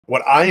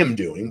What I am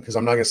doing, because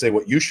I'm not going to say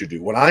what you should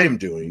do, what I am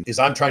doing is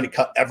I'm trying to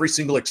cut every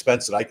single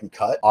expense that I can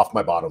cut off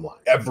my bottom line.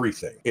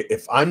 Everything.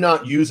 If I'm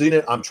not using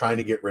it, I'm trying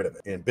to get rid of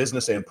it in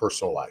business and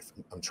personal life.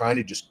 I'm trying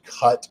to just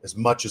cut as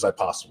much as I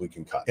possibly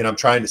can cut. And I'm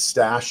trying to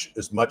stash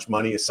as much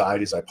money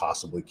aside as I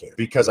possibly can.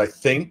 Because I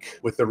think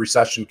with the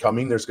recession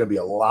coming, there's going to be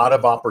a lot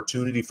of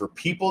opportunity for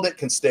people that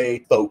can stay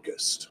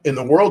focused. In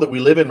the world that we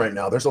live in right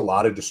now, there's a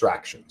lot of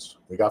distractions.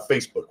 We got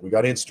Facebook, we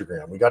got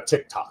Instagram, we got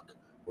TikTok.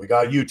 We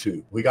got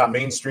YouTube, we got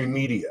mainstream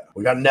media,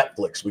 we got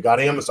Netflix, we got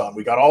Amazon,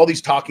 we got all these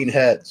talking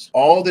heads,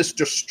 all this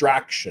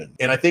distraction.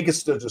 And I think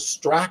it's the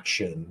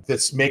distraction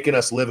that's making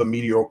us live a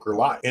mediocre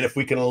life. And if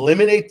we can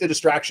eliminate the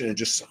distraction and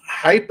just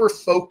hyper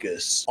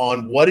focus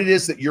on what it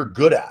is that you're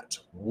good at,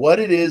 what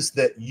it is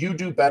that you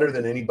do better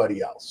than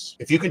anybody else.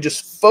 If you can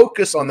just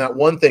focus on that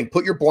one thing,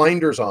 put your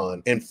blinders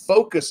on and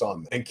focus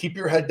on it and keep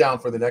your head down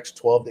for the next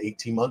 12 to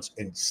 18 months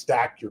and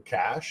stack your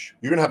cash,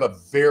 you're going to have a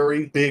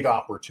very big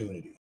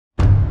opportunity.